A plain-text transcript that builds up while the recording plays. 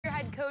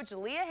coach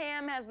Leah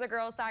Hamm has the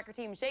girls soccer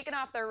team shaking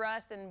off their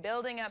rust and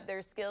building up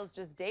their skills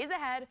just days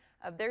ahead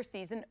of their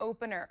season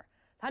opener.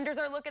 The Hunters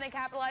are looking to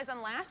capitalize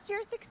on last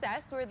year's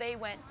success, where they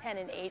went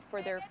 10-8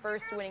 for their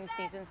first winning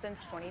season since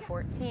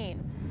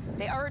 2014.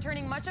 They are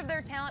returning much of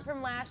their talent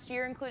from last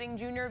year, including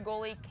junior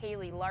goalie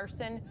Kaylee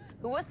Larson,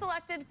 who was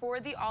selected for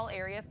the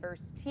all-area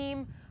first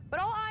team. But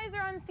all eyes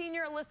are on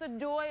senior Alyssa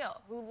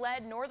Doyle, who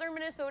led Northern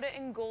Minnesota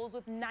in goals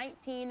with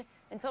 19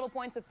 and total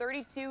points of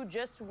 32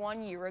 just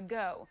 1 year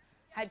ago.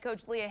 Head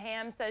coach Leah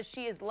Hamm says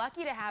she is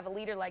lucky to have a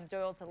leader like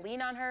Doyle to lean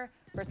on her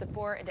for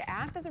support and to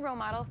act as a role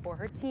model for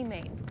her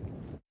teammates.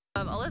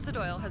 Alyssa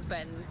Doyle has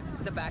been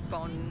the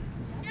backbone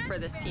for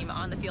this team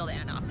on the field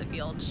and off the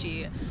field.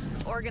 She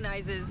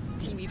organizes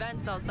team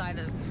events outside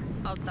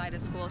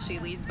of school. She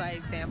leads by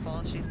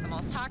example. She's the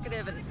most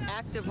talkative and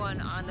active one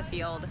on the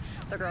field.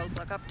 The girls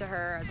look up to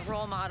her as a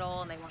role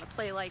model and they want to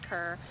play like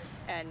her.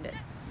 And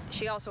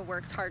she also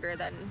works harder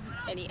than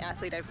any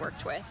athlete I've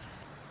worked with.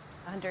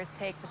 The Hunters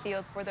take the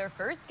field for their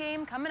first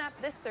game coming up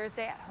this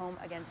Thursday at home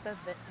against the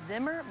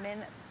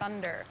Zimmerman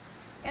Thunder.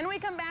 And when we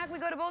come back, we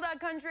go to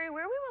Bulldog Country,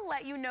 where we will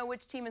let you know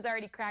which team has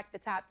already cracked the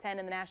top 10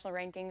 in the national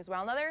rankings,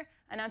 while another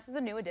announces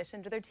a new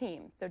addition to their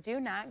team. So do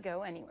not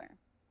go anywhere.